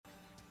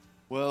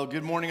Well,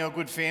 good morning,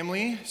 Oakwood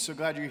family. So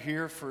glad you're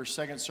here for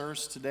second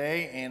service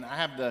today. And I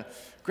have the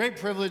great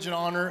privilege and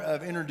honor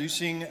of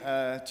introducing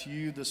to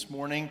you this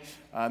morning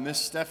Miss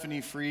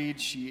Stephanie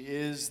Freed. She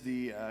is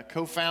the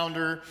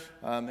co-founder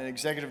and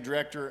executive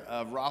director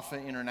of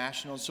Rapha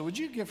International. So would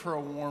you give her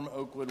a warm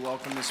Oakwood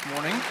welcome this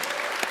morning?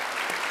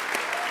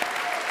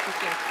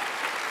 Thank you.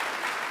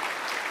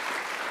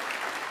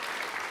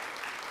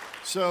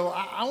 So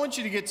I want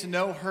you to get to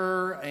know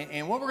her,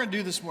 and what we're going to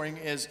do this morning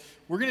is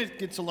we're going to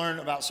get to learn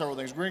about several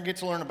things. We're going to get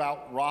to learn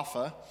about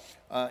Rapha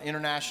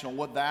International,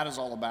 what that is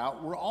all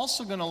about. We're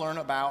also going to learn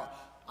about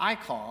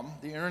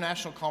ICOM, the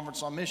International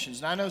Conference on Missions.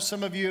 And I know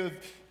some of you have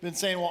been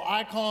saying, well,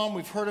 ICOM,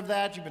 we've heard of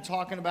that. You've been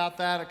talking about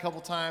that a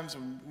couple times.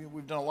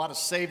 We've done a lot of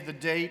save the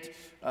date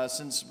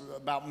since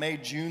about May,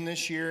 June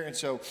this year. And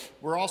so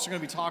we're also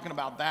going to be talking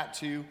about that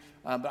too.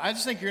 But I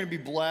just think you're going to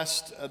be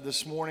blessed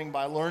this morning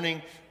by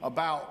learning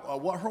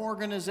about what her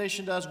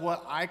organization does,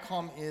 what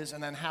ICOM is,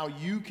 and then how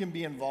you can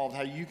be involved,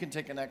 how you can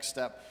take a next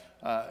step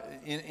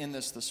in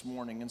this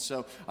morning. And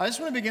so I just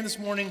want to begin this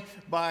morning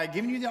by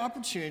giving you the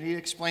opportunity to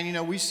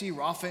explain, we see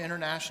Rapha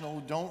International,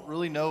 who don't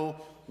really know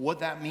what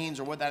that means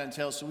or what that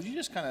entails. So would you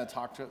just kind of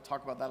talk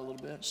about that a little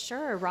bit?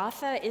 Sure.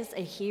 Rapha is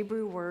a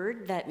Hebrew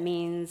word that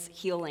means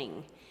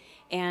healing.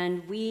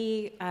 And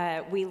we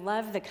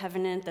love the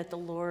covenant that the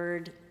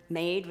Lord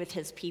made with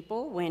his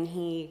people when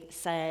he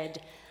said,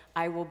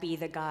 I will be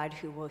the God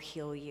who will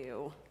heal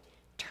you.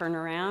 Turn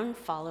around,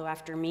 follow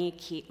after me,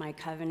 keep my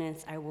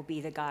covenants. I will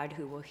be the God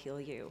who will heal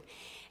you.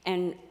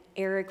 And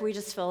Eric, we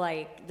just feel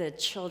like the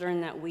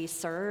children that we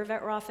serve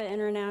at Rapha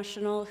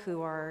International,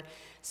 who are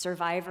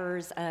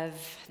survivors of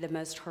the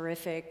most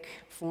horrific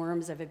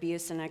forms of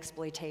abuse and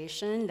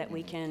exploitation that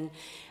we can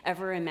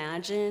ever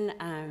imagine,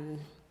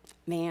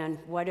 man,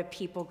 what a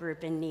people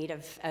group in need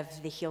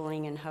of the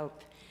healing and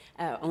hope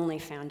only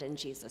found in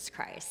Jesus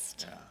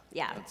Christ.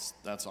 Yeah.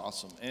 That's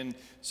awesome. And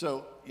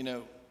so,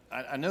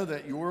 I know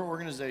that your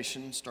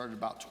organization started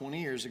about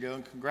 20 years ago,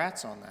 and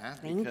congrats on that.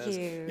 Thank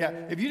you. Yeah,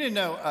 if you didn't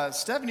know,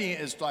 Stephanie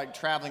is like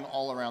traveling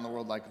all around the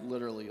world, like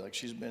literally, like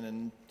she's been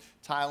in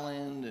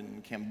Thailand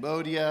and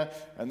Cambodia,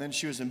 and then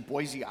she was in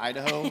Boise,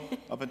 Idaho,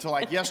 up until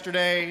like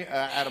yesterday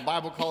at a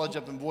Bible college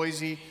up in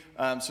Boise.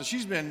 So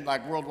she's been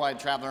like worldwide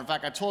traveler. In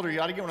fact, I told her you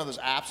ought to get one of those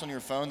apps on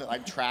your phone that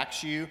like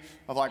tracks you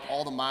of like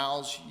all the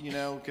miles,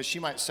 because she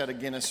might set a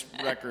Guinness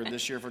record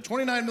this year for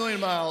 29 million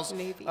miles.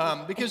 Maybe.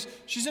 Because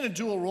she's in a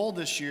dual role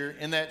this year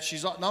in that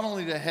she's not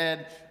only the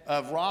head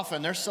of Rapha,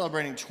 and they're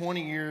celebrating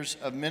 20 years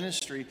of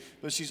ministry,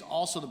 but she's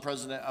also the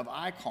president of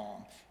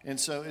ICOM. And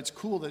so it's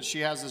cool that she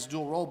has this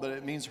dual role, but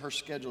it means her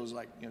schedule is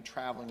like,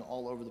 traveling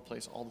all over the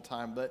place all the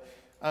time. But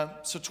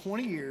so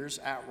 20 years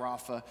at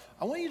Rapha,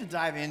 I want you to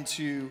dive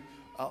into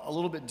a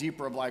little bit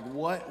deeper of like,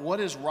 what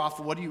is Rapha?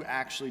 What do you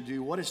actually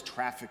do? What is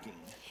trafficking?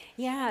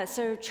 Yeah,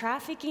 so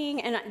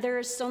trafficking, and there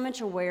is so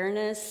much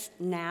awareness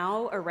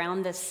now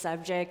around this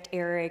subject,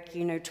 Eric,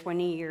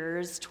 20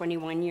 years,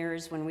 21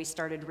 years when we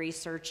started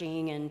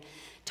researching and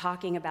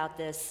talking about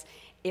this,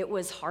 it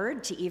was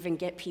hard to even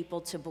get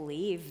people to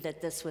believe that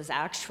this was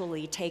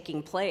actually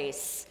taking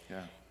place,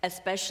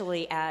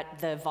 especially at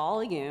the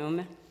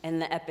volume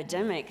and the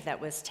epidemic that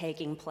was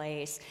taking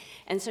place.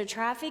 And so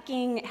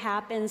trafficking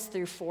happens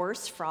through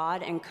force,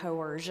 fraud, and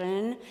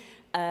coercion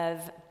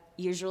of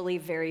usually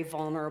very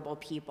vulnerable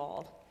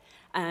people.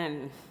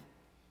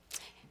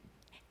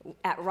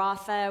 At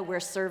Rapha, we're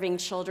serving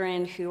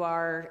children who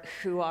are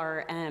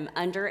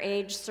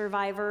underage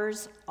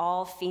survivors,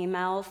 all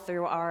female,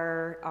 through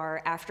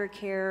our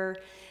aftercare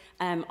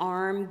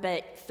arm,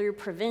 but through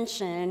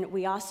prevention,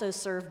 we also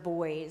serve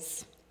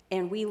boys.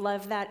 And we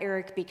love that,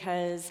 Eric,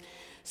 because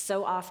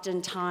so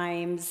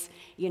oftentimes,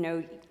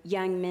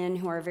 young men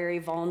who are very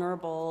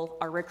vulnerable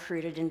are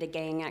recruited into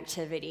gang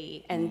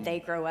activity, and they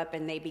grow up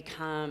and they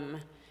become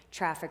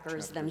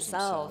traffickers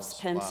themselves,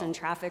 pimps and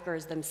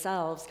traffickers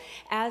themselves,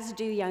 as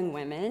do young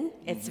women.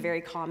 It's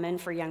very common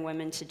for young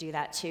women to do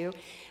that too.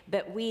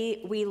 But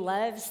we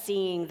love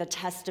seeing the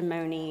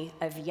testimony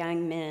of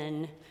young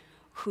men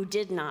who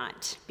did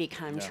not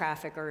become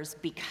traffickers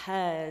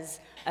because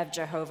of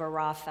Jehovah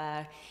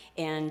Rapha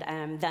and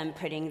them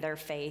putting their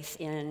faith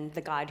in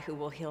the God who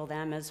will heal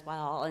them as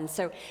well. And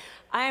so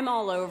I'm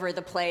all over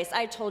the place.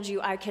 I told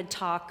you I could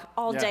talk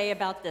all day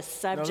about this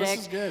subject. No, this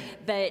is good.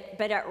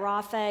 But at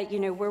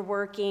Rapha, we're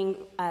working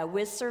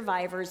with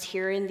survivors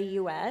here in the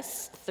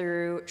U.S.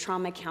 through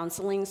trauma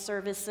counseling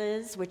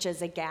services, which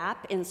is a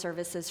gap in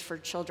services for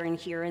children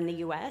here in the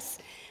U.S.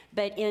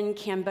 But in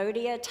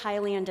Cambodia,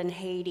 Thailand, and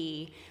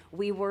Haiti,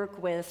 we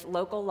work with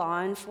local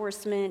law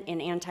enforcement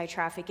and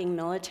anti-trafficking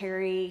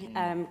military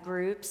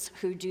groups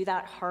who do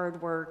that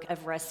hard work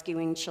of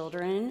rescuing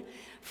children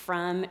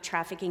from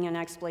trafficking and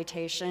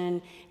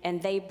exploitation, and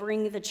they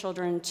bring the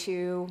children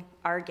to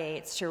our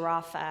gates, to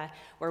Rapha,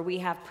 where we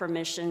have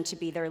permission to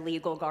be their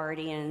legal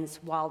guardians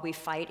while we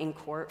fight in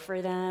court for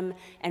them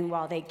and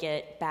while they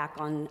get back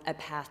on a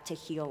path to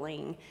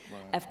healing.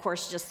 Right. Of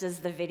course, just as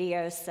the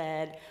video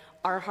said,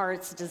 our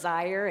heart's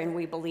desire, and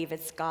we believe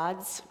it's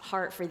God's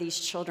heart for these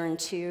children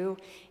too,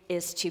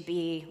 is to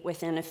be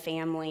within a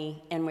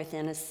family and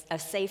within a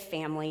safe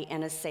family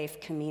and a safe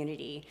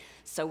community.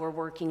 So we're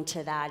working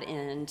to that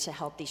end to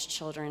help these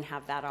children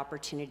have that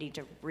opportunity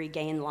to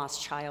regain lost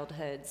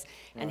childhoods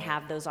and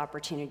have those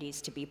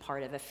opportunities to be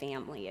part of a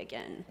family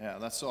again. Yeah,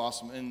 that's so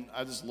awesome. And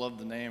I just love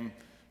the name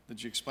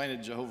that you explained it,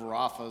 Jehovah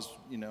Rapha, is,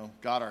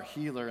 God our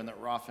healer, and that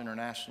Rapha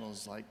International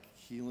is like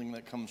healing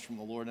that comes from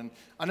the Lord. And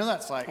I know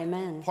that's like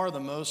Amen. Part of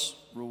the most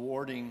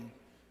rewarding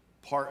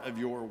part of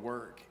your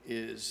work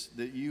is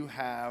that you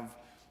have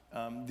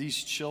these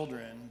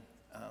children,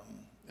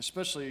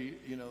 especially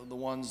the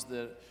ones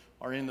that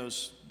are in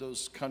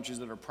those countries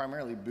that are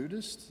primarily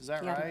Buddhist. Is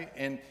that right?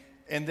 And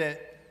that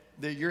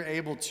you're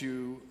able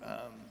to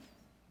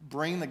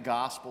bring the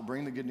gospel,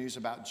 bring the good news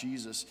about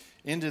Jesus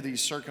into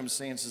these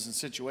circumstances and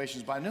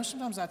situations. But I know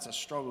sometimes that's a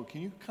struggle.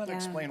 Can you kind of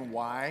explain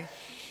why?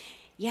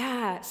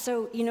 Yeah,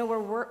 so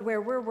where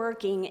we're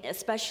working,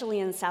 especially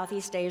in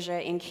Southeast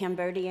Asia, in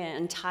Cambodia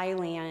and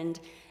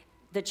Thailand,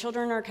 the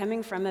children are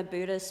coming from a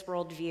Buddhist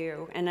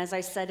worldview. And as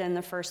I said in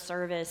the first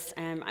service,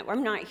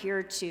 I'm not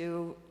here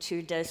to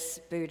diss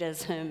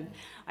Buddhism.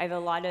 We have a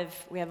lot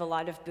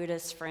of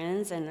Buddhist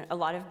friends and a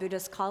lot of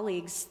Buddhist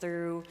colleagues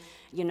through,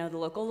 the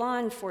local law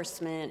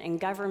enforcement and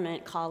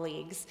government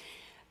colleagues.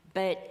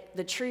 But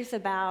the truth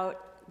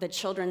about the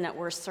children that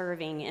we're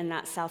serving in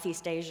that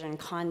Southeast Asian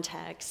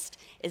context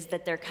is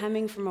that they're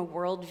coming from a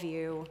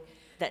worldview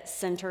that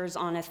centers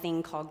on a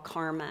thing called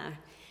karma.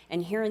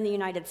 And here in the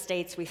United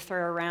States, we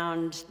throw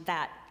around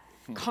that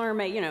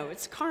karma,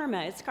 it's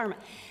karma, it's karma.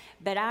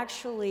 But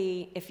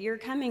actually, if you're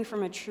coming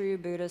from a true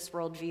Buddhist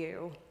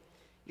worldview,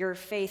 your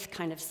faith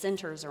kind of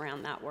centers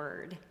around that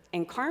word.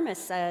 And karma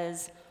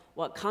says,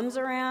 what comes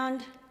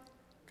around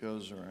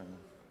goes around.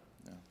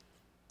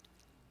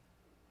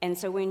 And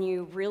so when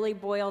you really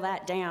boil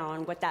that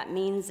down, what that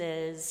means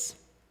is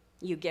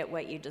you get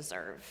what you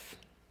deserve.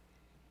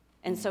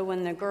 And so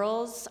when the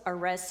girls are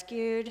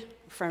rescued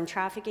from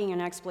trafficking and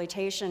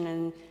exploitation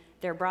and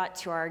they're brought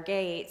to our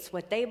gates,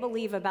 what they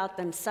believe about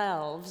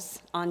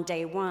themselves on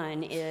day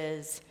one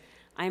is,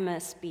 I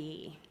must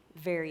be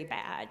very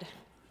bad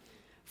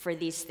for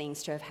these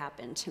things to have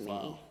happened to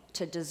me,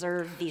 to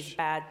deserve these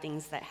bad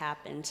things that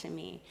happened to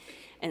me.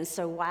 And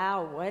so,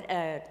 wow, what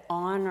an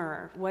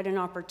honor, what an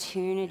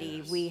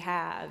opportunity we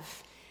have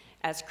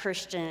as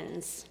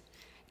Christians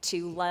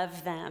to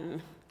love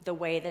them the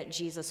way that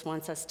Jesus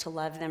wants us to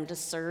love them, to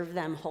serve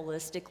them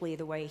holistically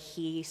the way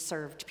he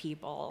served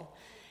people,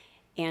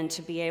 and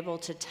to be able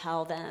to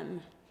tell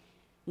them,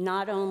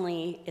 not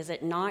only is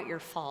it not your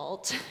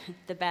fault,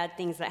 the bad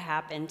things that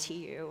happen to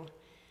you,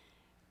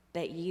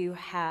 that you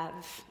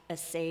have a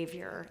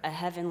Savior, a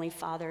Heavenly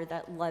Father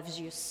that loves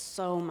you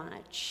so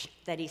much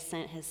that he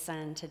sent his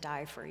Son to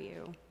die for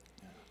you.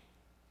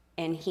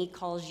 And he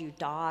calls you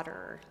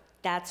daughter.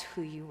 That's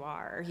who you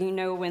are.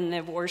 When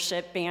the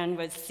worship band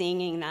was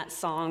singing that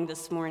song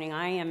this morning,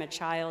 I am a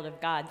child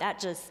of God, that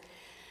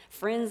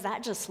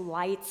just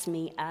lights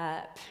me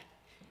up.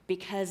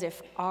 Because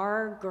if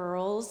our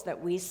girls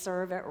that we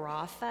serve at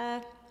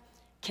Rapha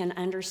can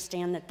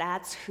understand that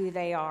that's who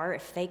they are,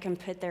 if they can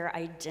put their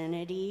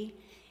identity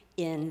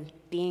in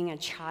being a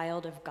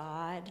child of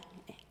God,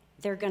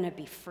 they're going to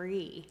be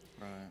free.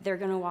 Right. They're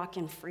going to walk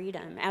in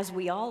freedom, as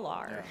we all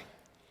are.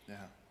 Yeah.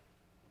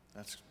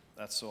 That's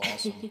so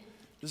awesome.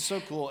 This is so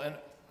cool. And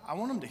I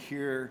want them to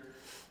hear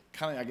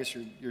kind of, I guess,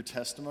 your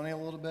testimony a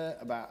little bit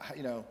about,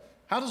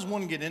 how does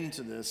one get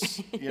into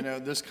this,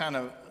 this kind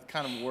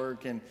of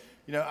work. And,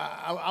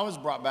 I was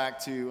brought back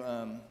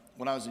to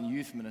when I was in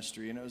youth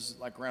ministry, and it was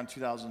like around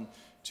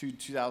 2002,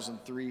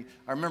 2003.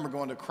 I remember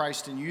going to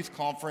Christ in Youth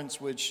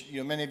Conference, which,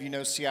 many of you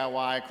know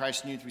CIY,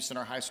 Christ in Youth. We send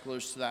our high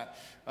schoolers to that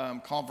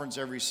conference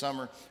every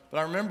summer. But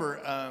I remember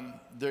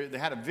they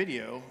had a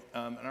video,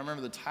 and I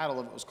remember the title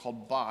of it was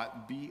called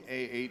Baht,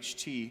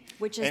 B-A-H-T.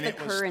 Which is the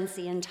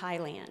currency in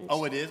Thailand.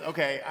 Oh, it is?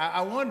 Okay.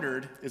 I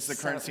wondered it's the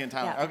currency in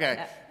Thailand. Yeah, okay.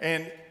 Yeah.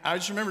 And I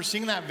just remember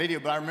seeing that video,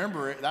 but I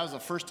remember that was the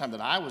first time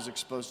that I was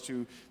exposed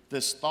to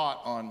this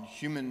thought on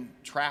human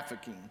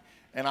trafficking.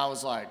 And I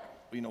was like,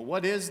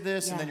 what is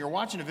this? Yeah. And then you're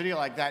watching a video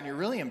like that and you're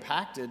really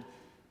impacted.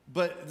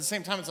 But at the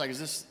same time, it's like,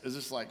 is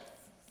this like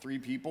three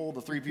people,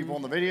 the three people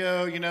in the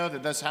video,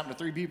 that this happened to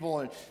three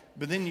people?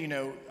 But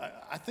then,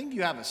 I think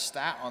you have a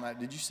stat on that.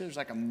 Did you say there's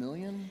like 1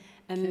 million?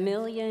 A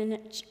million.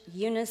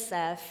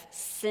 UNICEF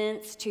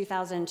since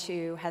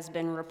 2002 has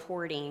been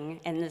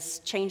reporting, and this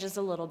changes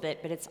a little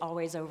bit, but it's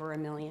always over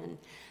 1 million.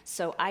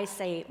 So I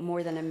say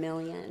more than 1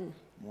 million.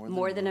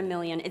 More than 1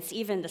 million. It's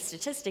even, the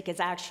statistic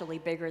is actually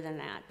bigger than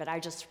that, but I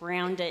just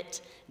round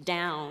it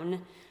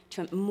down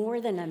to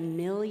more than 1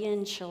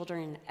 million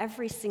children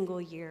every single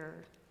year.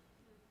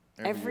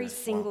 Every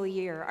single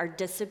year are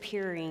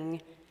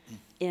disappearing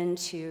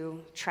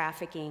into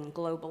trafficking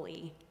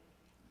globally.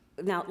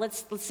 Now,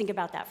 let's think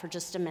about that for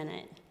just a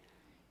minute,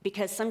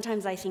 because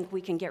sometimes I think we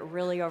can get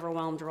really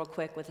overwhelmed real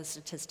quick with a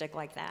statistic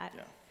like that.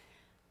 Yeah.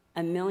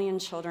 1 million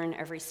children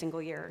every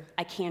single year.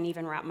 I can't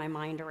even wrap my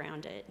mind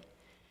around it.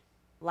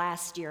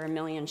 Last year, 1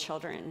 million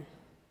children.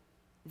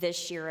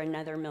 This year,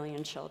 another 1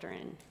 million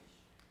children.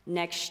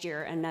 Next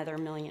year, another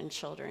 1 million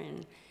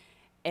children.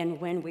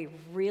 And when we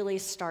really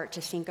start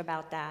to think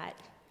about that,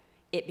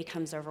 it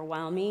becomes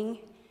overwhelming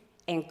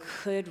and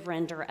could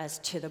render us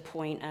to the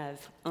point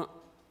of,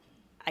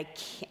 I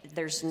can't,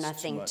 there's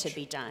nothing to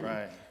be done.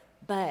 Right.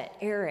 But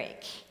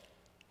Eric,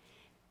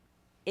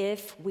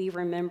 if we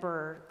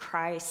remember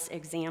Christ's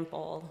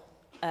example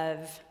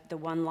of the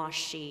one lost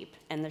sheep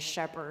and the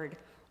shepherd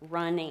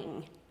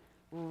running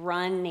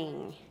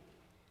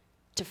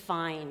to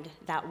find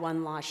that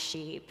one lost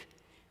sheep,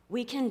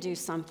 we can do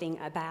something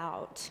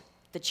about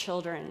the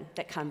children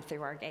that come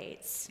through our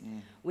gates.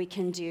 We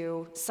can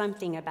do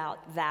something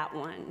about that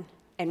one,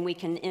 and we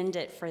can end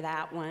it for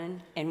that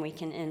one, and we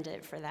can end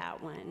it for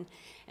that one.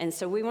 And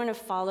so we want to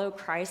follow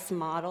Christ's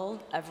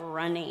model of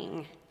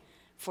running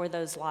for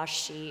those lost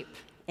sheep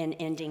and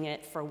ending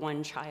it for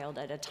one child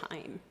at a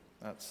time.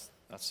 That's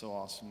so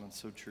awesome. That's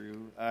so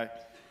true. I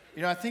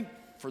think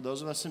for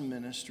those of us in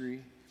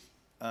ministry,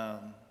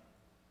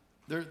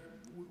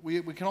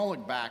 we can all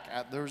look back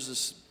at, there was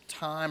this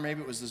time,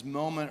 maybe it was this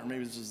moment, or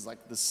maybe this was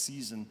like the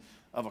season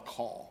of a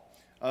call,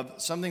 of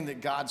something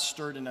that God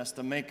stirred in us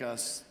to make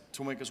us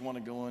want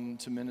to go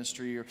into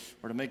ministry, or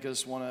to make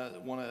us want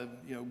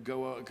to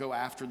go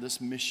after this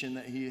mission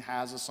that He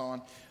has us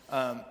on.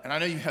 And I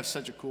know you have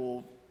such a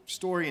cool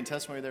story and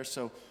testimony there,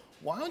 so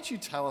why don't you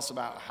tell us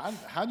about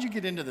how'd you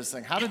get into this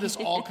thing? How did this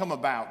all come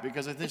about?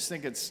 Because I just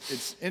think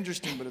it's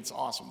interesting, but it's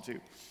awesome too.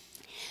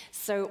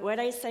 So what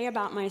I say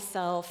about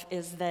myself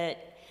is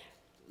that,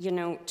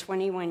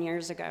 21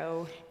 years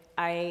ago,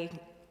 I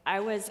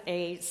was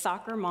a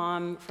soccer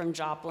mom from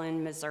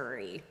Joplin,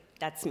 Missouri.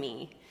 That's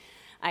me.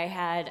 I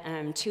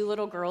had 2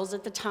 little girls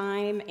at the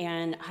time,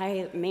 and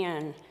I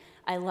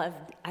loved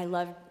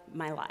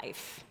my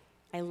life.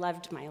 I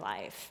loved my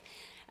life.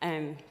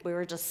 We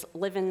were just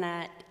living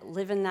that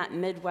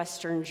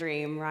Midwestern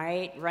dream,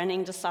 right?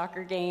 Running to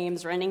soccer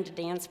games, running to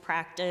dance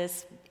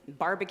practice,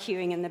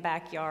 barbecuing in the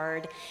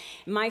backyard.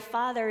 My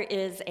father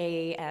is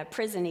a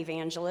prison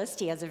evangelist.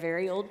 He has a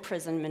very old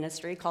prison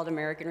ministry called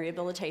American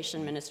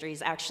Rehabilitation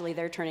Ministries. Actually,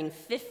 they're turning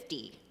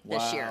 50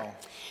 this year.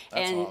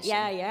 That's awesome.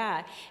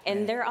 Yeah.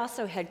 And they're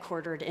also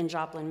headquartered in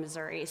Joplin,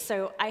 Missouri.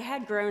 So I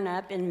had grown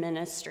up in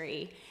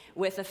ministry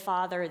with a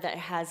father that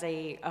has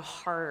a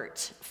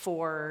heart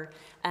for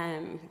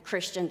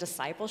Christian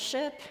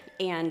discipleship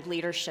and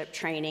leadership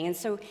training. And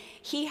so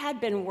he had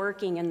been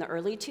working in the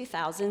early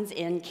 2000s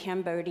in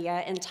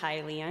Cambodia and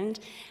Thailand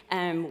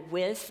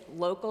with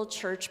local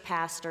church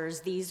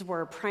pastors. These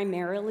were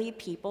primarily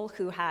people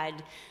who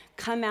had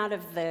come out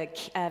of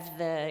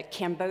the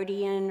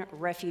Cambodian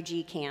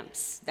refugee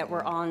camps that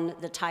were on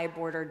the Thai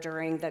border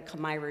during the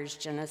Khmer Rouge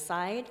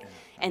genocide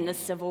and the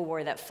civil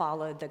war that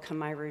followed the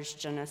Khmer Rouge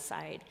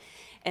genocide.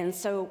 And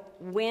so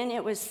when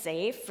it was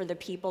safe for the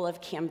people of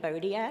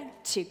Cambodia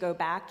to go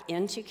back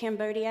into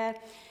Cambodia,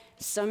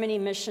 so many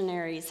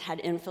missionaries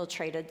had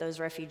infiltrated those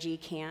refugee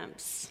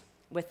camps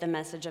with the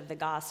message of the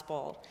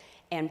gospel,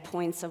 and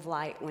points of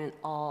light went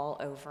all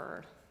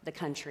over the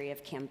country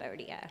of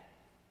Cambodia.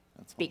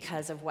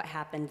 Because of what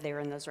happened there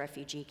in those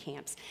refugee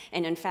camps.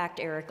 And in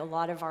fact, Eric, a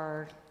lot of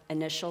our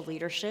initial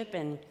leadership,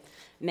 and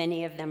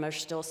many of them are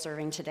still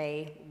serving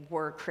today,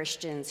 were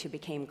Christians who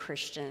became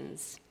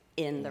Christians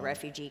in the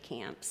refugee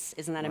camps.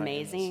 Isn't that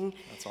amazing?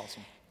 Goodness. That's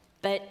awesome.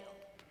 But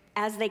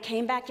as they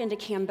came back into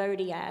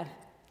Cambodia,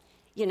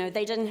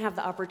 they didn't have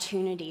the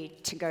opportunity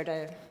to go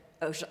to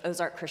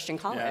Ozark Christian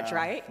College,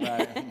 right?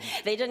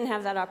 They didn't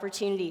have that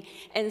opportunity.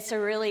 And so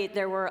really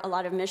there were a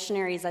lot of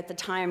missionaries at the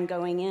time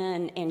going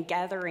in and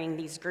gathering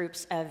these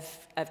groups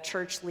of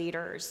church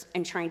leaders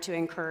and trying to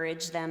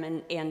encourage them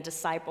and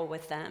disciple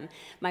with them.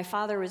 My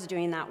father was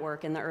doing that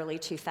work in the early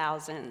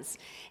 2000s.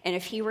 And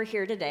if he were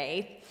here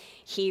today,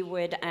 he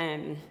would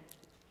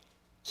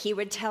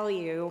tell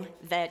you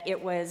that it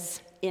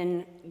was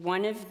in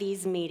one of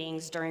these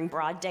meetings during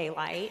broad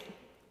daylight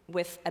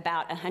with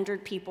about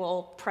 100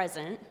 people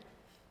present.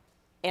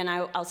 And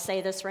I'll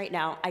say this right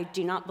now, I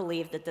do not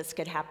believe that this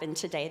could happen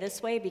today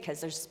this way,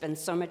 because there's been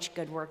so much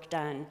good work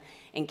done,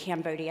 and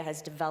Cambodia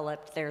has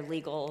developed their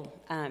legal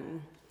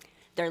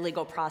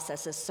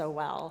processes so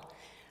well.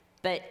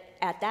 But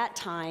at that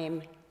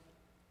time,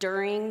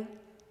 during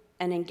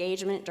an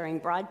engagement during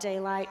broad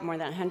daylight, more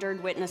than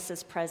 100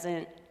 witnesses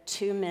present,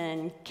 2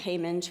 men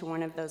came into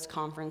one of those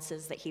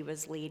conferences that he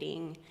was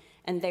leading,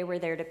 and they were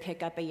there to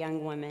pick up a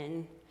young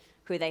woman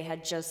who they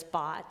had just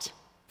bought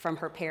from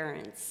her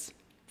parents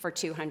for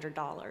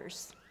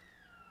 $200.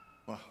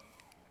 Wow.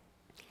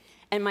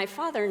 And my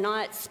father,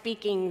 not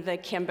speaking the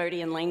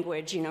Cambodian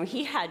language,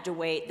 he had to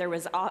wait. There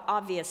was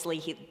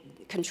obviously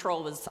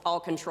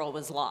all control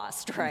was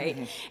lost,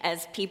 right?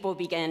 As people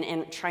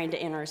began trying to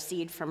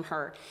intercede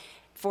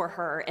for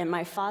her. And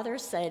my father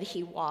said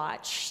he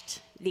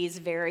watched these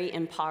very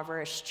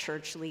impoverished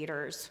church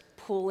leaders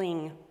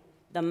pulling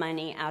the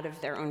money out of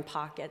their own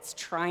pockets,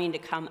 trying to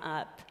come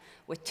up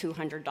with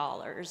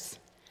 $200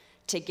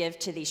 to give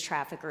to these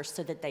traffickers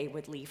so that they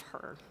would leave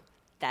her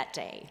that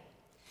day.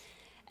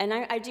 And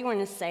I do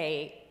want to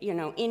say,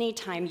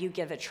 anytime you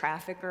give a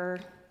trafficker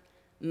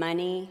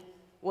money,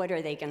 what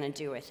are they going to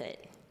do with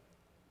it?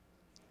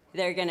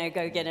 they're gonna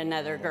go get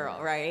another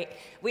girl, right?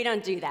 We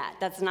don't do that.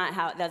 That's not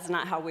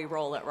how we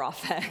roll at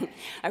Rafa.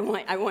 I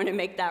want to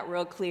make that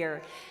real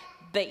clear.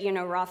 But you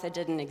know, Rafa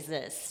didn't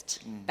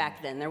exist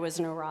back then. There was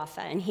no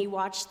Rafa, and he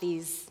watched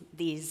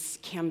these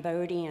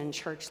Cambodian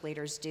church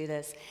leaders do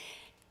this.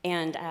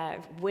 And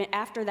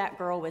after that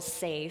girl was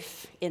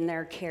safe in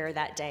their care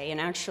that day, and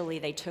actually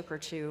they took her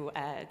to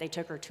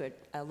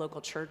a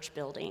local church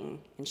building,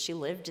 and she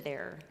lived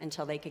there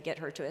until they could get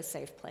her to a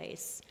safe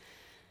place.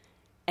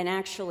 And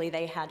actually,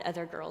 they had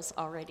other girls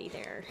already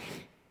there,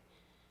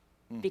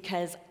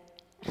 because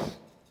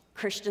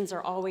Christians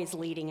are always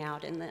leading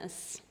out in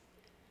this,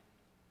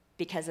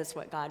 because it's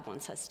what God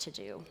wants us to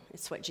do.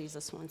 It's what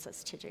Jesus wants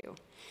us to do.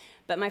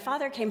 But my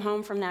father came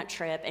home from that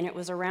trip, and it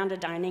was around a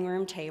dining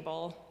room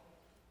table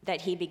that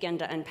he began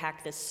to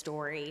unpack this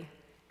story.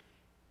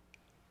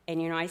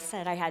 And you know, I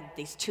said I had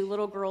these two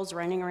little girls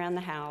running around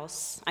the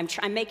house.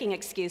 I'm making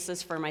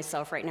excuses for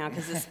myself right now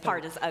because this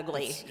part is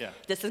ugly.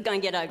 This is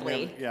going to get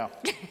ugly. Yeah,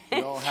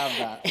 we all have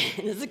that.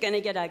 This is going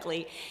to get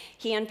ugly.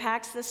 He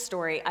unpacks this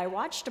story. I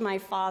watched my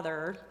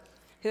father,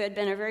 who had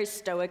been a very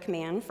stoic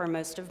man for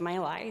most of my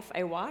life,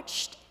 I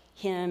watched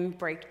him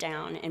break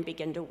down and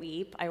begin to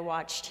weep. I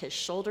watched his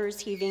shoulders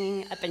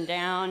heaving up and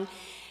down.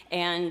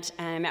 And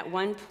at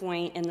one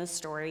point in the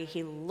story,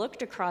 he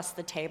looked across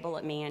the table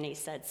at me and he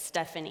said,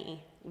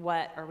 "Stephanie,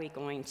 what are we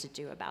going to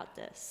do about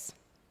this?"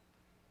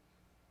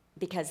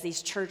 Because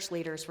these church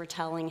leaders were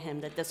telling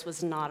him that this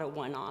was not a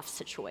one-off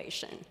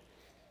situation,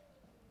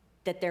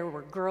 that there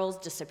were girls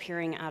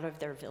disappearing out of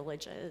their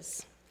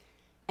villages,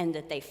 and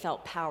that they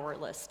felt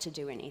powerless to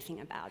do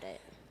anything about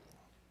it.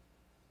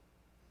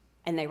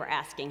 And they were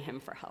asking him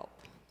for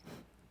help.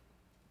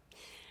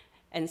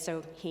 And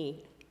so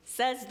he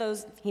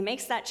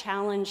makes that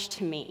challenge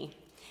to me.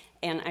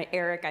 And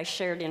Eric, I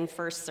shared in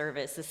first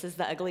service, this is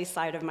the ugly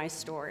side of my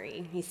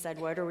story. He said,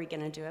 "What are we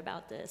going to do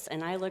about this?"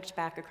 And I looked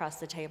back across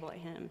the table at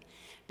him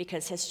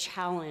because his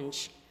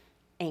challenge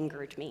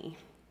angered me.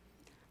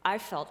 I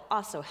felt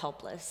also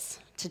helpless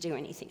to do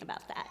anything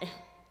about that.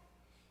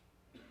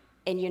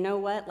 And you know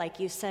what? Like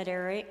you said,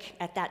 Eric,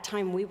 at that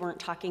time we weren't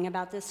talking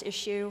about this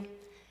issue.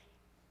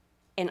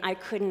 And I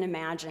couldn't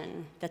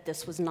imagine that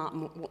this was not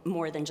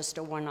more than just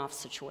a one-off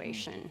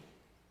situation.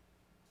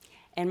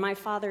 And my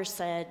father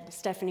said,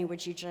 "Stephanie,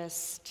 would you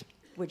just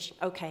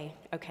research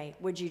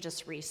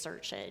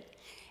it?"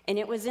 And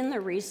it was in the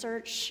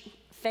research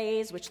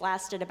phase, which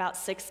lasted about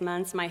 6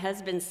 months. My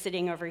husband's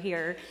sitting over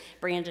here,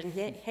 Brandon.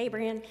 Hey,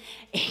 Brandon.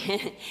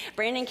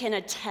 Brandon can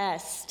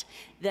attest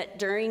that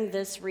during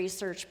this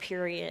research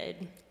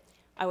period,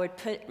 I would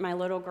put my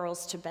little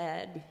girls to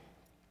bed,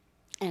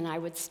 and I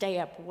would stay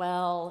up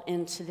well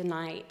into the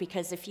night,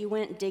 because if you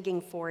went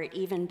digging for it,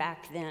 even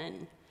back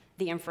then,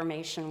 the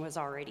information was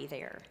already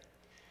there.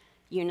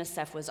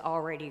 UNICEF was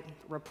already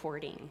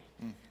reporting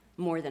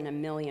more than 1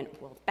 million,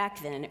 well,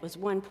 back then it was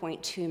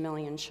 1.2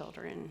 million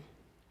children.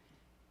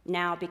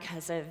 Now,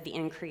 because of the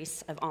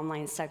increase of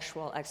online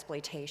sexual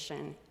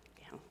exploitation,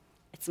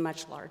 it's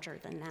much larger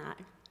than that.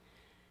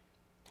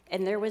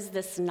 And there was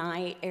this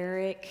night,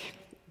 Eric,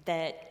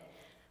 that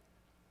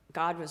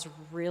God was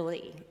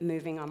really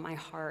moving on my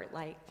heart,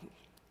 like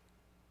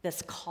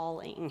this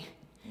calling.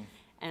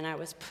 And I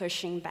was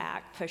pushing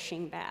back.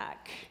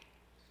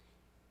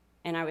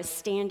 And I was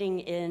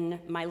standing in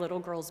my little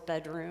girl's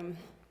bedroom,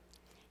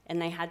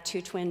 and they had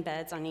 2 twin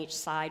beds on each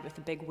side with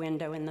a big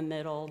window in the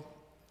middle.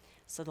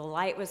 So the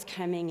light was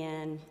coming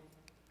in,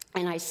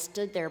 and I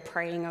stood there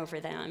praying over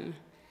them.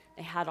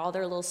 They had all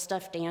their little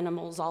stuffed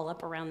animals all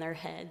up around their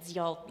heads.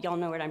 Y'all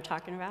know what I'm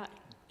talking about?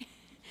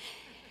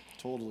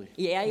 Totally.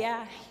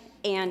 Yeah.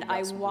 And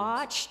I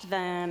watched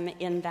them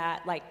in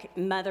that, like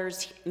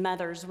mothers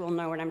will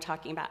know what I'm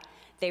talking about.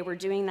 They were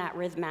doing that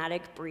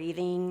rhythmic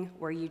breathing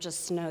where you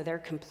just know they're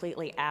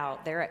completely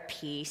out. They're at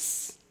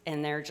peace,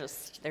 and they're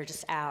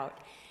just out.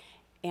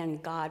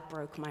 And God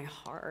broke my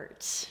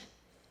heart.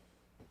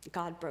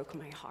 God broke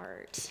my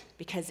heart,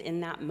 because in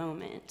that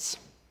moment,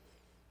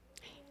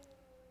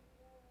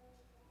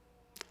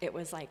 it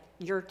was like,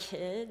 your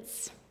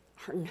kids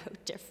are no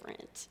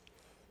different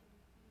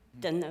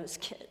than those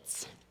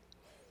kids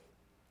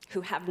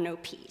who have no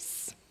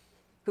peace,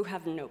 who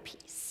have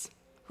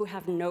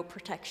no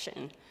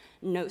protection,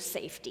 no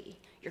safety.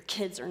 Your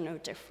kids are no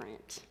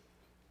different.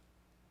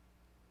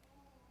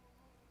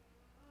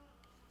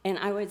 And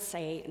I would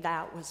say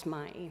that was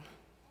my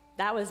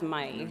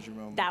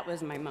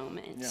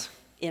moment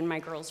in my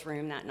girls'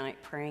 room that night,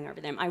 praying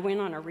over them. I went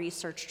on a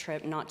research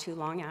trip not too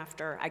long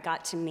after. I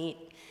got to meet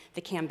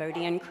the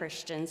Cambodian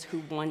Christians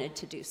who wanted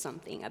to do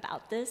something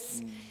about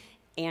this.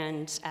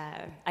 And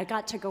I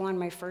got to go on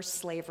my first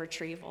slave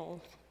retrieval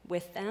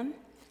with them.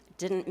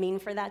 Didn't mean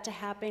for that to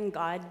happen.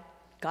 God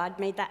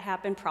made that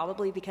happen,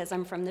 probably because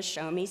I'm from the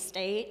Show Me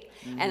state,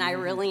 and I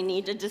really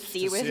needed to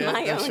see with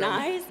my own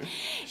eyes.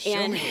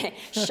 And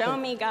show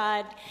me,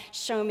 God,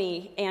 show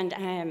me. And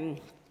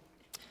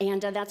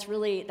that's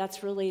really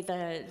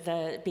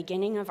the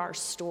beginning of our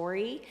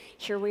story.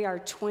 Here we are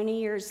 20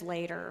 years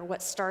later.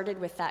 What started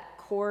with that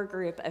core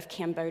group of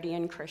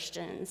Cambodian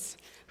Christians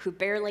who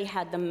barely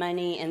had the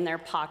money in their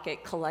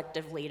pocket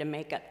collectively to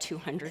make up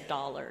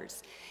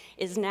 $200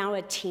 is now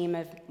a team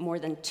of more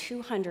than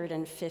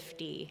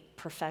 250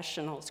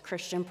 professionals,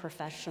 Christian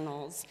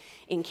professionals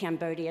in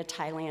Cambodia,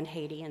 Thailand,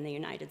 Haiti, and the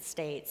United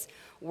States,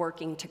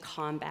 working to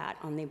combat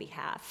on the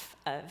behalf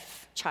of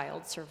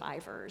child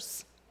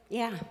survivors.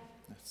 Yeah.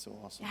 That's so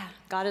awesome. Yeah,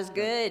 God is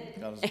good.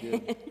 God is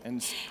good.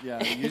 And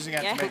yeah, using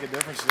that to make a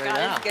difference today.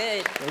 God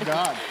is good. Oh,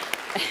 God.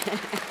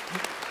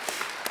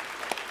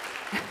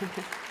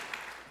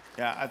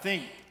 Yeah, I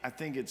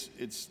think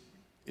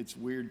it's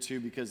weird too,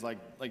 because like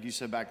you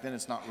said, back then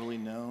it's not really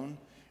known.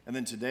 And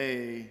then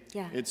today,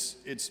 it's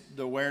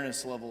the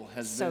awareness level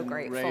has so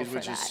been raised,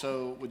 which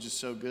is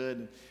so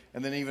good.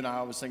 And then even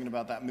I was thinking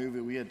about that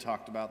movie we had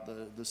talked about,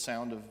 the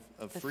Sound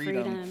of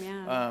Freedom.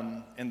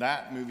 And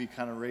that movie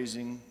kind of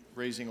raising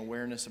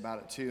awareness about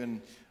it too.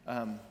 And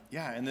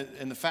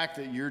and the fact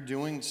that you're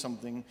doing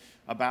something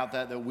about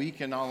that we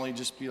can not only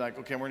just be like,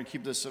 okay, we're going to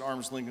keep this at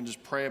arm's length and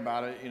just pray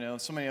about it. You know,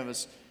 so many of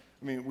us,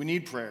 I mean, we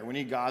need prayer. We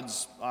need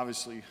God's,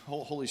 obviously,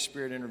 Holy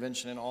Spirit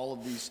intervention in all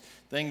of these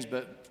things,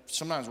 but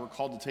sometimes we're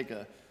called to take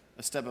a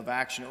step of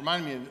action. It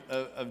reminded me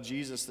of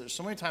Jesus. There's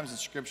so many times in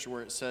Scripture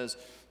where it says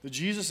that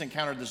Jesus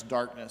encountered this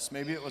darkness.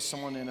 Maybe it was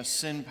someone in a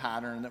sin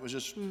pattern that was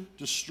just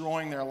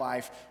destroying their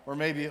life, or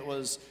maybe it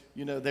was,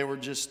 they were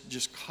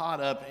just caught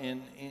up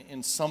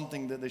in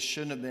something that they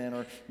shouldn't have been,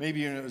 or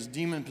maybe it was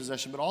demon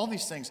possession. But all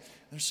these things,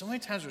 there's so many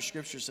times where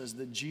Scripture says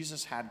that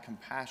Jesus had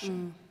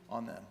compassion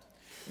on them.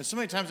 And so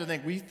many times I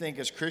think we think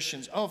as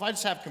Christians, oh, if I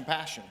just have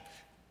compassion,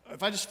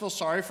 if I just feel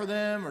sorry for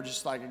them or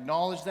just like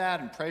acknowledge that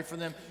and pray for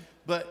them.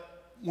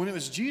 But when it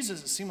was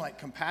Jesus, it seemed like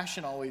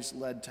compassion always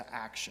led to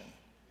action.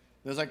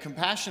 It was like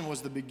compassion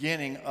was the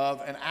beginning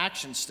of an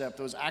action step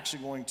that was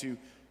actually going to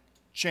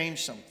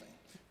change something,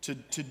 to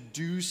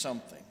do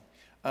something.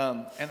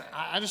 And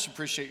I just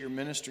appreciate your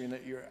ministry and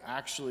that you're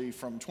actually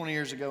from 20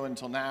 years ago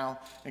until now,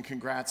 and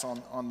congrats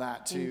on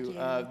that too.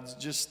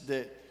 Just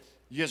that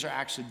you guys are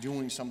actually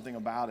doing something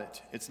about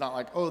it. It's not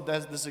like, oh,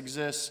 this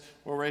exists,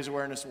 we'll raise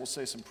awareness, we'll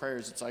say some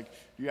prayers. It's like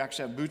you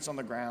actually have boots on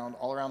the ground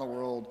all around the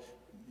world,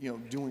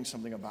 doing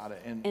something about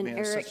it. And man,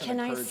 Eric, such an can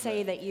I encouragement.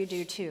 say that you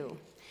do too?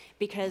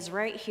 Because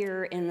right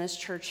here in this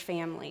church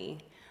family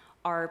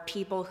are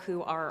people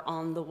who are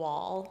on the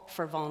wall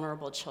for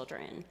vulnerable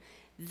children.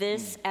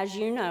 This, as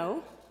you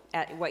know,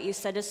 what you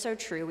said is so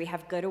true. We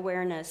have good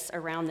awareness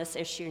around this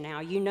issue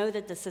now. You know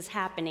that this is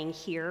happening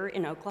here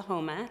in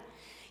Oklahoma.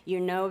 You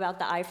know about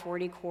the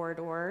I-40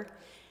 corridor.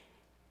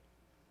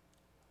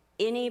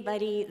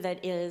 Anybody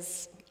that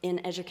is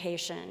in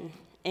education,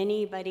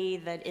 anybody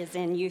that is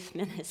in youth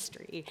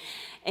ministry,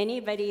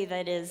 anybody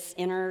that is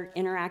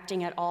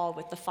interacting at all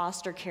with the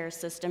foster care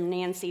system,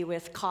 Nancy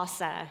with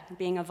CASA,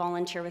 being a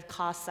volunteer with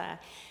CASA,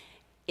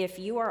 if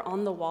you are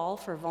on the wall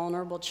for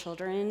vulnerable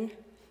children,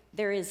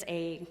 there is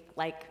a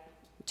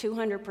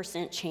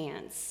 200%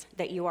 chance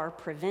that you are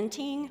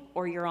preventing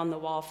or you're on the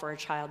wall for a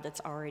child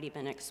that's already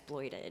been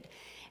exploited.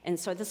 And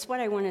so this is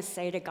what I want to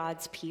say to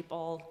God's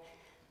people.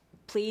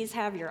 Please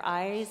have your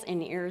eyes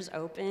and ears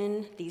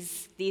open.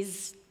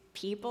 These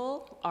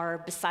people are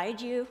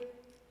beside you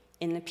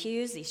in the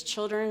pews. These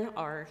children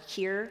are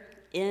here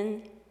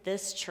in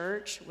this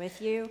church with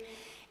you.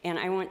 And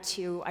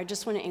I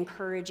just want to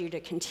encourage you to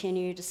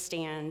continue to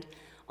stand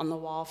on the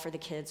wall for the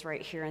kids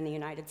right here in the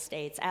United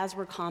States. As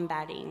we're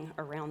combating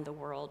around the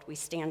world, we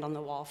stand on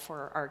the wall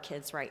for our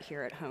kids right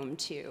here at home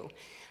too.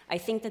 I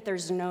think that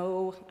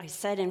I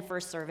said in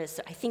first service,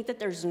 I think that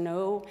there's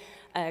no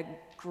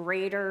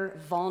greater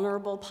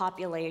vulnerable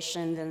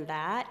population than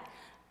that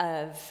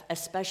of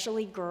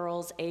especially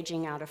girls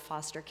aging out of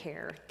foster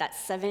care. That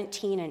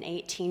 17 and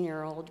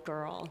 18-year-old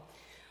girl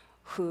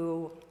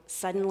who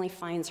suddenly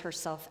finds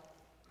herself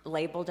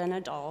labeled an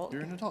adult.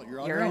 You're an adult. You're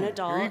on You're your own. an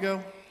adult. Here you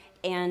go.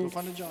 And Go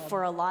find a job.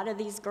 for a lot of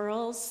these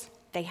girls,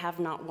 they have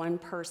not one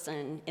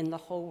person in the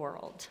whole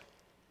world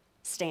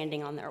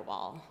standing on their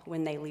wall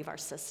when they leave our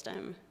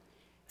system.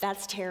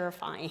 That's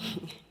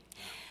terrifying.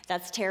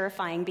 That's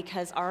terrifying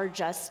because our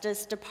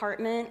Justice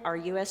Department, our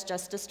U.S.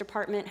 Justice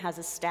Department, has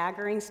a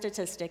staggering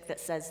statistic that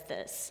says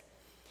this.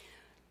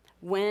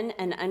 When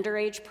an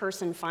underage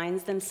person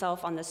finds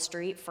themselves on the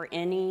street for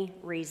any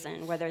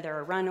reason, whether they're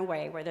a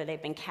runaway, whether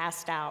they've been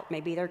cast out,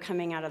 maybe they're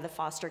coming out of the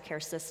foster care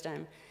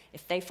system,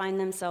 if they find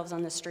themselves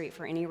on the street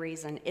for any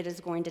reason, it is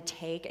going to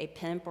take a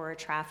pimp or a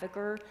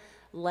trafficker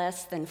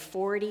less than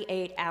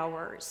 48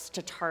 hours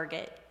to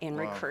target and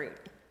recruit.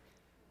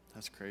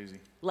 That's crazy.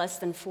 Less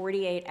than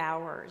 48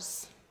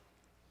 hours.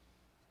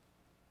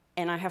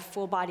 And I have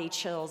full body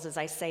chills as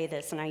I say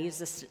this, and I use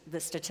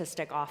this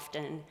statistic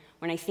often.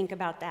 When I think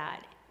about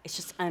that, it's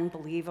just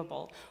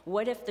unbelievable.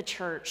 What if the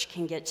church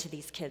can get to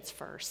these kids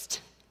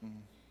first?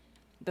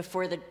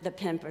 Before the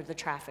pimp or the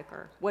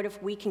trafficker? What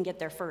if we can get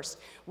there first?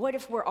 What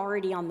if we're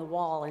already on the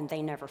wall and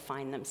they never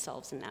find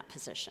themselves in that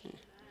position?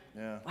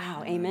 Yeah.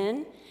 Wow,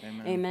 amen?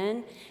 Amen.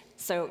 Amen?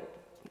 So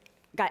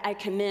God, I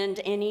commend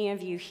any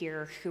of you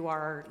here who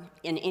are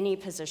in any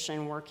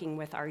position working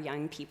with our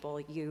young people.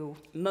 You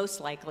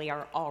most likely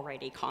are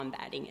already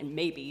combating, and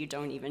maybe you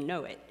don't even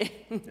know it.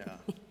 Yeah,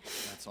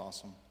 that's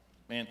awesome.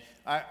 Man,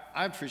 I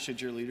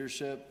appreciate your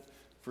leadership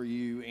for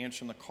you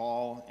answering the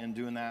call and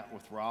doing that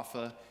with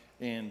Rafa.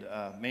 And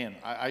man,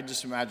 I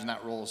just imagine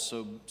that role is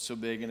so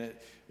big. And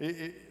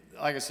it,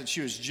 like I said, she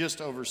was just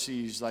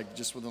overseas, like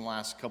just within the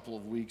last couple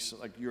of weeks.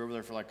 Like you were over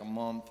there for like a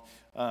month,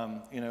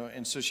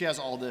 and so she has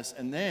all this.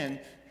 And then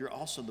you're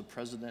also the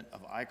president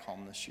of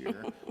ICOM this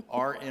year,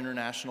 our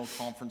International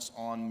Conference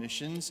on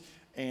Missions.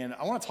 And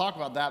I want to talk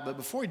about that. But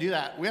before we do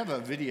that, we have a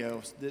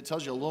video that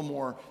tells you a little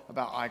more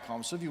about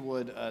ICOM. So if you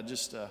would,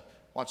 just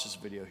watch this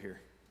video here.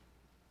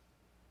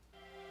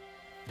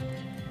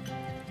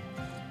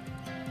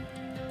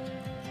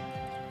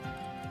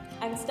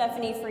 I'm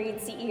Stephanie Freed,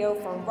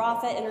 CEO for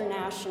Rafa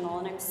International,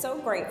 and I'm so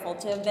grateful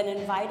to have been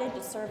invited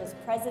to serve as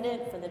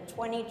president for the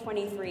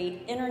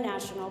 2023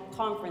 International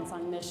Conference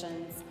on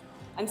Missions.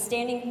 I'm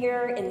standing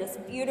here in this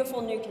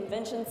beautiful new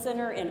convention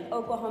center in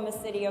Oklahoma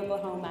City,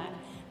 Oklahoma,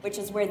 which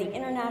is where the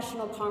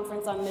International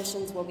Conference on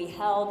Missions will be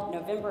held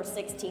November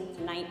 16th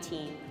to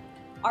 19th.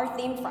 Our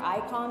theme for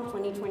ICOM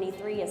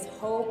 2023 is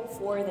Hope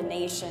for the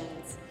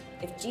Nations.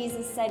 If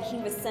Jesus said he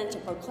was sent to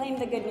proclaim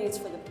the good news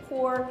for the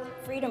poor,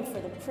 freedom for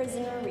the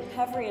prisoner,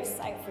 recovery of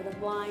sight for the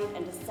blind,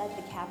 and to set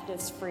the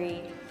captives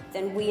free,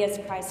 then we as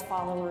Christ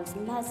followers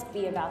must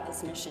be about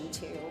this mission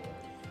too.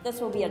 This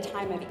will be a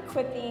time of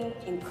equipping,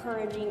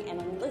 encouraging, and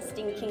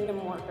enlisting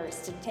kingdom workers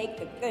to take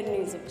the good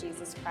news of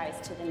Jesus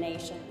Christ to the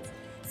nations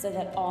so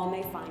that all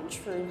may find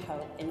true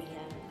hope in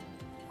him.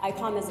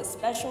 ICOM is a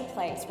special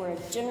place where a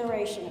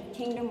generation of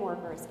kingdom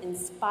workers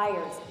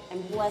inspires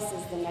and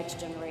blesses the next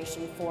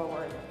generation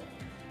forward.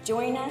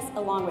 Join us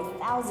along with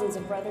thousands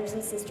of brothers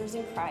and sisters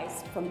in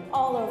Christ from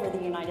all over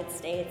the United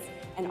States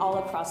and all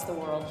across the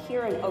world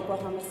here in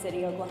Oklahoma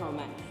City,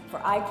 Oklahoma for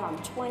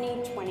ICOM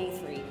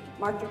 2023.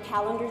 Mark your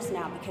calendars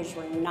now because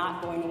you're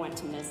not going to want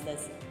to miss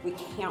this. We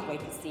can't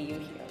wait to see you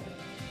here.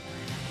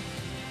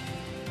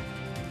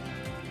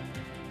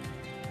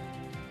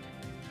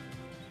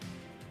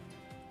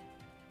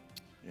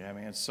 Yeah,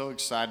 man, so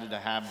excited to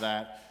have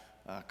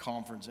that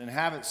conference and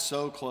have it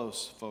so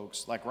close,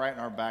 folks, like right in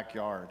our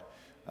backyard.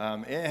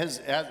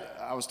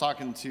 I was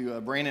talking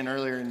to Brandon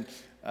earlier,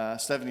 and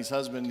Stephanie's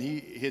husband,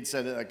 he had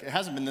said it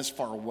hasn't been this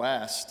far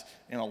west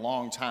in a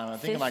long time. I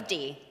think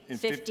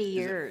 50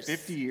 years.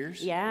 50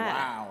 years? Yeah.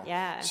 Wow.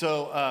 Yeah.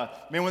 So,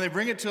 man, when they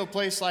bring it to a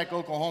place like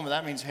Oklahoma,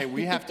 that means, hey,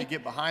 we have to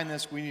get behind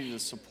this. We need to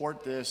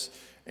support this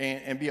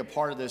and be a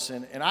part of this.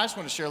 And I just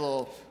want to share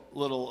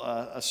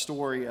a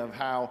story of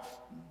how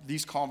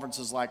these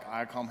conferences like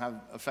ICOM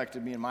have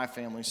affected me and my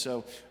family.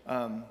 So,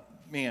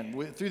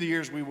 through the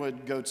years, we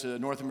would go to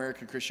North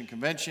American Christian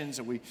conventions,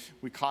 and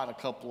we caught a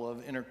couple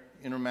of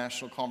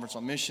International Conference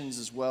on Missions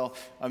as well,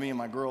 me and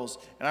my girls.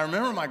 And I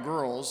remember my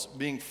girls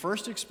being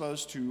first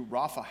exposed to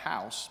Rafa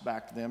House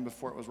back then,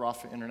 before it was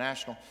Rafa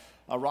International,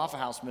 Rafa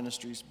House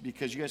Ministries,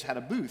 because you guys had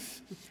a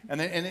booth. And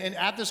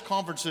at this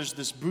conference, there's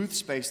this booth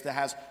space that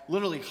has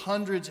literally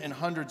hundreds and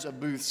hundreds of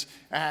booths.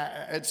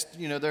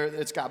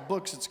 It's got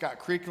books, it's got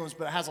curriculums,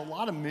 but it has a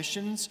lot of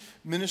missions,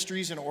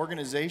 ministries, and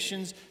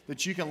organizations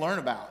that you can learn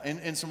about.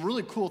 And some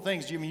really cool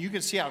things. You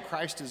can see how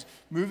Christ is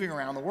moving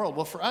around the world.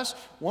 Well, for us,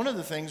 one of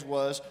the things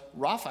was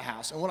Rafa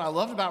House. And what I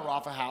loved about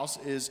Rafa House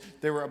is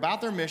they were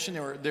about their mission.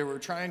 They were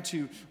trying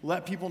to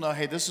let people know,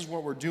 hey, this is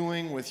what we're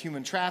doing with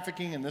human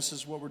trafficking, and this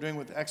is what we're doing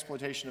with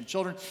exploitation of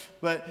children.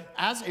 But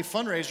as a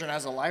fundraiser and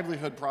as a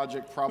livelihood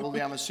project,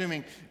 probably, I'm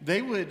assuming,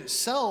 they would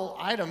sell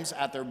items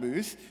at their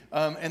booth,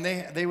 and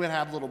they would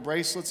have little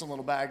bracelets and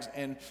little bags.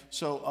 And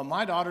so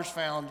my daughters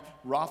found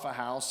Rafa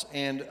House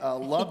and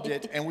loved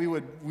it, and we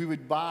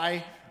would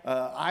buy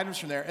items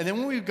from there. And then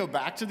when we would go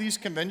back to these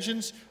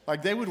conventions,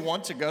 like they would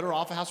want to go to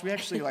Rafa House. We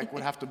actually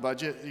would have to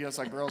budget. It's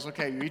like, girls,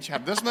 okay, you each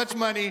have this much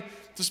money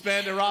to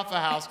spend at Rafa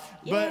House.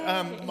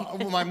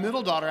 But my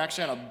middle daughter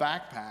actually had a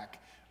backpack.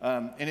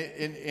 And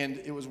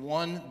it was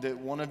one that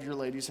one of your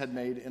ladies had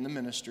made in the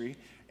ministry.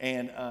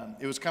 And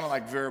it was kind of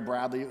like Vera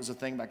Bradley. It was a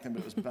thing back then,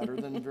 but it was better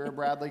than Vera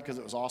Bradley because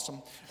it was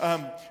awesome.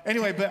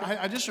 Anyway, but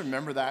I just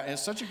remember that. And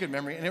it's such a good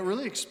memory. And it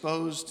really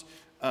exposed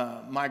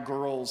my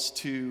girls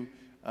to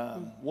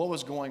what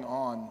was going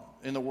on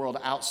in the world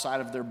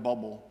outside of their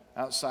bubble.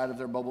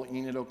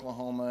 Enid,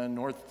 Oklahoma, and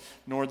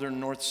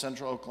north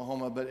central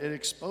Oklahoma, but it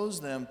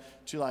exposed them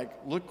to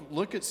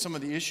look at some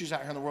of the issues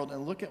out here in the world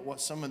and look at what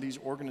some of these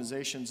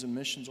organizations and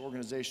missions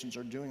organizations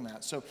are doing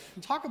that. So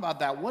talk about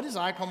that. What is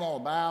ICOM all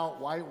about?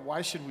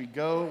 Why should we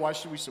go? Why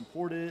should we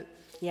support it?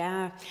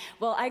 Yeah.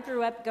 Well, I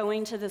grew up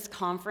going to this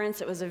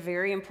conference. It was a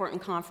very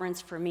important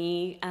conference for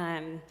me.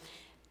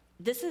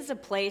 This is a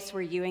place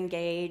where you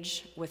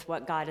engage with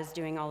what God is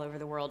doing all over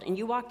the world. And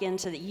you walk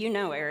into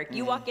Eric,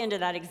 you walk into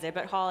that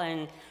exhibit hall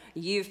and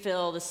you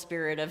feel the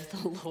Spirit of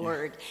the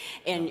Lord.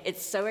 Yeah. And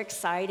it's so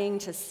exciting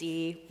to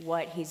see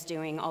what he's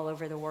doing all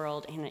over the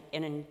world.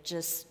 And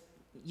just,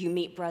 you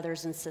meet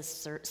brothers and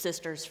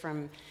sisters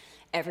from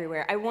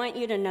everywhere. I want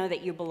you to know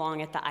that you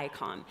belong at the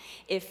ICOM.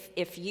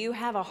 If you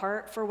have a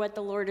heart for what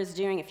the Lord is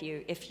doing,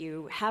 if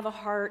you have a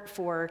heart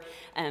for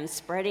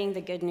spreading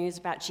the good news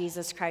about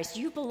Jesus Christ,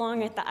 you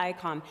belong at the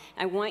ICOM.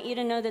 I want you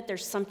to know that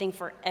there's something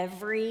for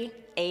every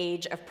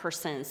age of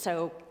person.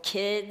 So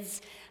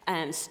kids,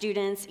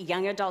 students,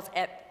 young adults,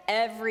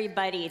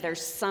 everybody,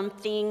 there's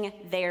something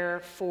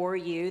there for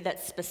you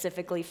that's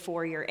specifically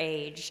for your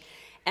age.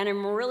 And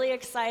I'm really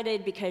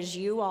excited because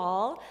you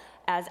all,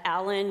 as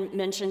Alan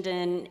mentioned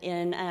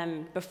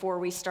in before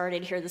we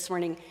started here this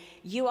morning,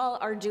 you all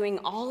are doing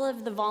all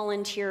of the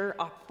volunteer,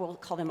 we'll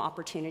call them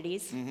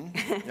opportunities,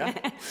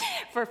 Yeah.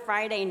 for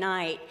Friday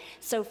night.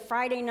 So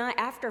Friday night,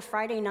 after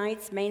Friday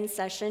night's main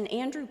session,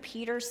 Andrew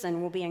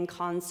Peterson will be in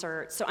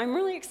concert. So I'm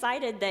really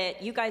excited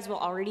that you guys will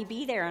already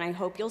be there, and I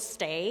hope you'll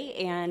stay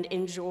and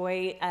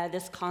enjoy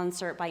this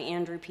concert by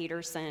Andrew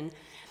Peterson.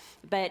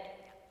 But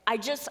I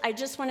just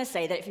want to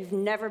say that if you've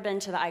never been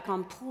to the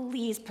ICOM,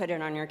 please put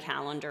it on your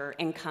calendar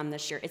and come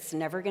this year. It's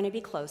never going to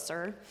be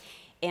closer.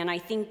 And I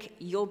think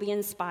you'll be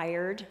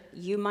inspired.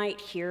 You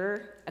might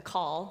hear a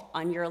call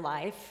on your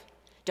life.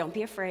 Don't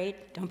be afraid.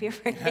 Don't be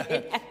afraid.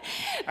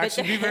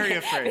 Actually, be very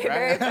afraid,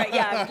 right?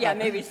 Yeah,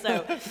 maybe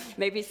so.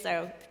 Maybe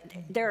so.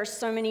 There are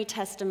so many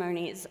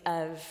testimonies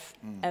of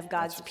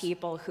God's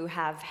people who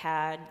have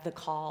had the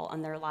call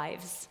on their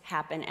lives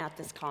happen at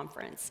this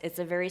conference. It's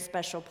a very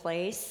special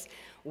place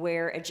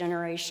where a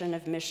generation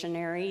of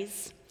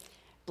missionaries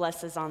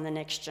blesses on the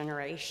next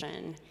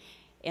generation.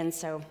 And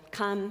so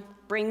come,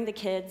 bring the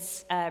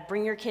kids,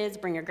 bring your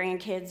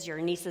grandkids, your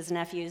nieces,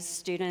 nephews,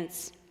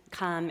 students,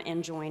 come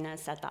and join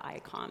us at the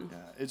ICOM. Yeah,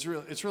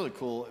 it's really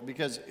cool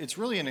because it's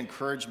really an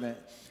encouragement.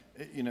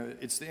 You know,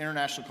 it's the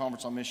International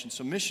Conference on Mission.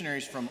 So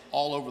missionaries from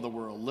all over the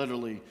world,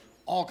 literally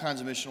all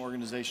kinds of mission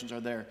organizations are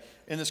there.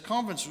 And this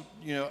conference,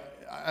 you know,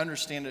 I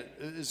understand it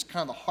is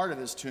kind of the heart of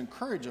it is to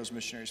encourage those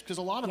missionaries. Because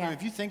a lot of them,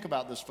 if you think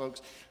about this,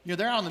 folks, you know,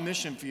 they're on the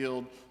mission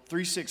field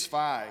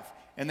 365.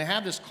 And they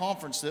have this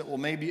conference that will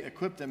maybe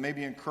equip them,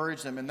 maybe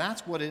encourage them, and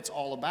that's what it's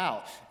all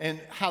about. And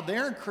how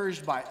they're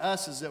encouraged by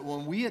us is that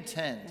when we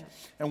attend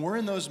and we're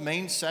in those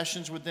main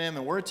sessions with them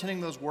and we're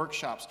attending those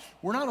workshops,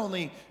 we're not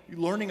only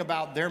learning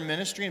about their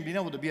ministry and being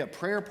able to be a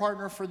prayer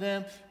partner for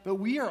them, but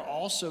we are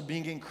also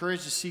being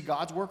encouraged to see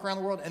God's work around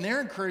the world. And they're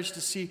encouraged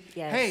to see,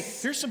 hey,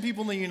 here's some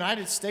people in the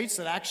United States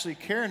that actually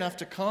care enough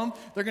to come.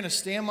 They're going to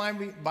stand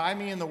by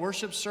me in the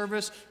worship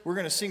service. We're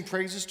going to sing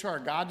praises to our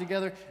God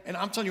together. And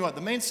I'm telling you what,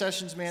 the main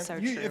sessions, man,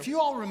 if you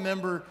all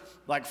remember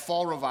like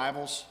fall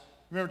revivals,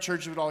 remember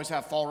churches would always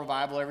have fall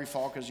revival every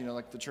fall because, you know,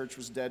 like the church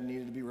was dead and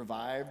needed to be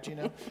revived, you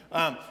know.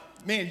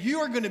 Man,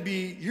 you're going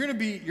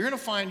to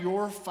find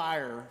your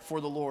fire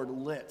for the Lord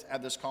lit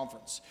at this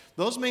conference.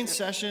 Those main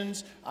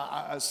sessions,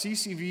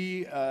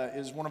 CCV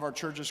is one of our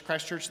churches,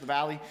 Christ Church of the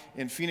Valley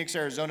in Phoenix,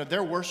 Arizona.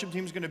 Their worship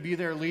team is going to be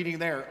there leading.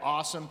 They're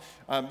awesome.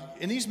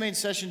 In these main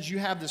sessions, you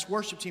have this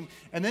worship team,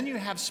 and then you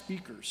have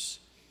speakers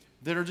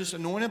that are just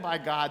anointed by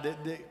God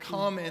that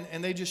come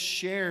and they just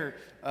share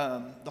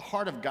the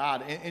heart of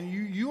God. And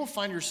you will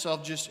find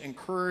yourself just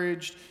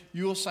encouraged.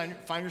 You will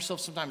find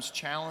yourself sometimes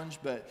challenged.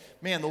 But,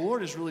 man, the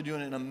Lord is really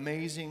doing an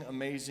amazing,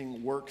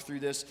 amazing work through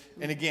this.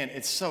 And, again,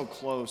 it's so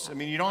close. I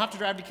mean, you don't have to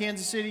drive to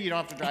Kansas City. You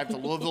don't have to drive to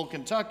Louisville,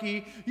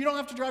 Kentucky. You don't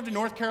have to drive to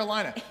North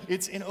Carolina.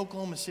 It's in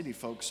Oklahoma City,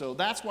 folks. So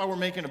that's why we're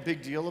making a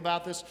big deal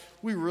about this.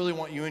 We really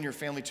want you and your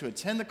family to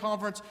attend the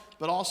conference,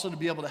 but also to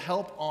be able to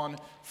help on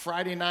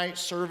Friday night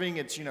serving.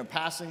 It's, you know,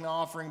 passing the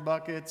offering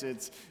buckets.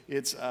 It's you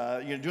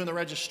know, doing the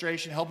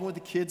registration, helping with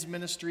the kids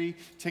ministry,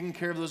 taking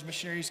care of those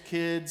missionaries'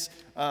 kids.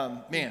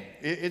 Man,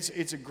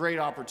 it's a great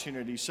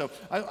opportunity. So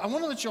I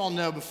want to let you all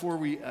know before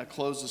we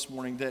close this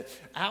morning that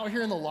out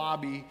here in the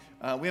lobby,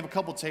 we have a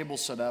couple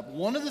tables set up.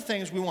 One of the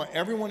things we want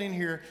everyone in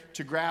here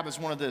to grab is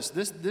one of this.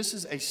 This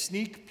is a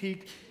sneak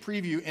peek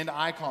preview into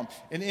ICOM.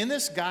 And in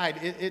this guide,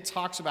 it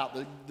talks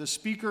about the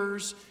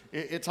speakers.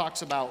 It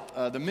talks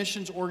about the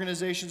missions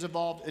organizations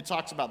involved. It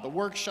talks about the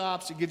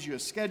workshops. It gives you a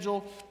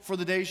schedule for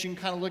the days you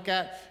can kind of look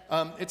at.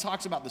 It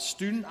talks about the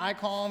student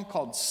ICOM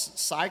called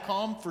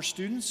SciComm for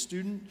students,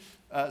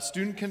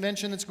 student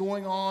convention that's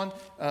going on,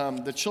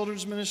 the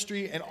children's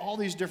ministry, and all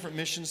these different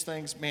missions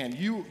things. Man,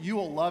 you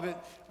will love it.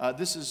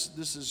 This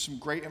is some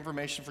great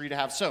information for you to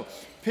have. So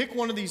pick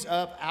one of these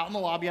up out in the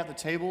lobby at the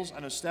tables. I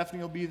know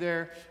Stephanie will be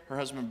there. Her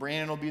husband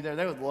Brandon will be there.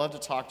 They would love to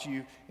talk to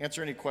you,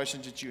 answer any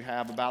questions that you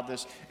have about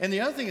this. And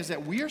the other thing is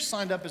that we are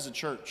signed up as a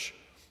church.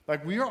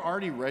 Like, we are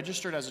already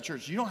registered as a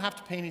church. You don't have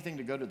to pay anything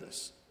to go to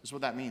this, is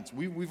what that means.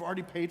 We've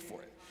already paid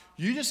for it.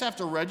 You just have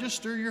to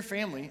register your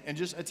family and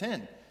just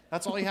attend.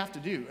 That's all you have to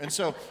do. And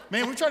so,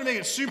 man, we try to make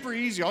it super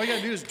easy. All you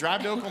got to do is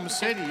drive to Oklahoma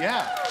City.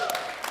 Yeah.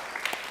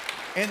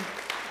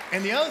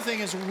 And the other thing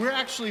is we're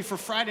actually, for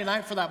Friday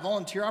night, for that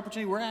volunteer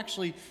opportunity, we're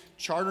actually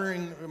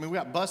chartering. I mean, we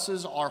got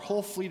buses. Our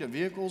whole fleet of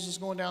vehicles is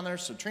going down there,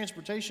 so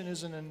transportation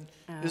isn't an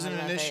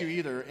love issue it.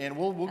 either. And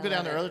we'll go down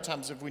love there it. other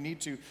times if we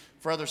need to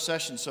for other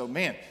sessions. So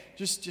man,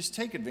 just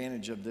take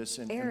advantage of this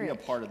and be a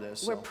Eric, part of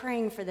this. We're So.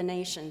 praying for the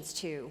nations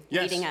too,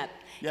 Yes. leading up.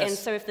 Yes. And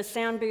so if the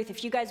sound booth,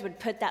 if you guys would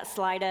put that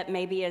slide up,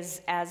 maybe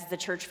as the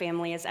church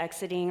family is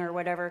exiting or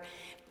whatever,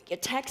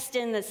 text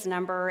in this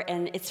number,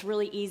 and it's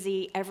really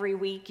easy. Every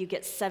week you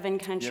get 7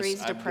 countries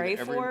Yes, to I get pray it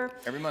for.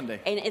 every Monday.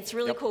 And it's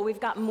really Yep. cool. We've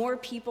got more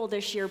people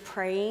this year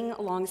praying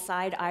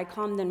alongside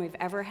ICOM than we've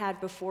ever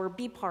had before.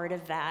 Be part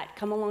of that.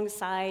 Come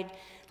alongside.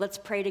 Let's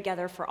pray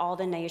together for all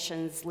the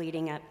nations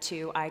leading up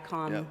to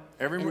ICOM. Yep.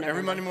 Every in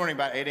November. Monday morning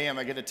about 8 a.m.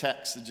 I get a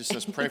text that just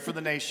says pray for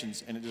the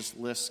nations, and it just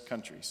lists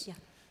countries. Yeah.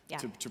 Yeah.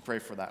 To pray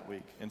for that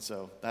week. And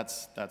so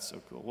that's so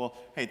cool. Well,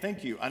 hey,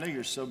 thank you. I know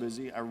you're so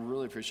busy. I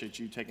really appreciate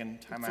you taking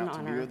time It's an out to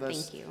be honor. with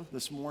us Thank you.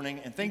 this morning.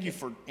 And thank you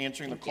for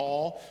answering the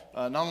call,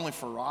 not only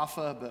for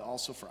Rafa, but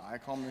also for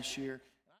ICOM this year.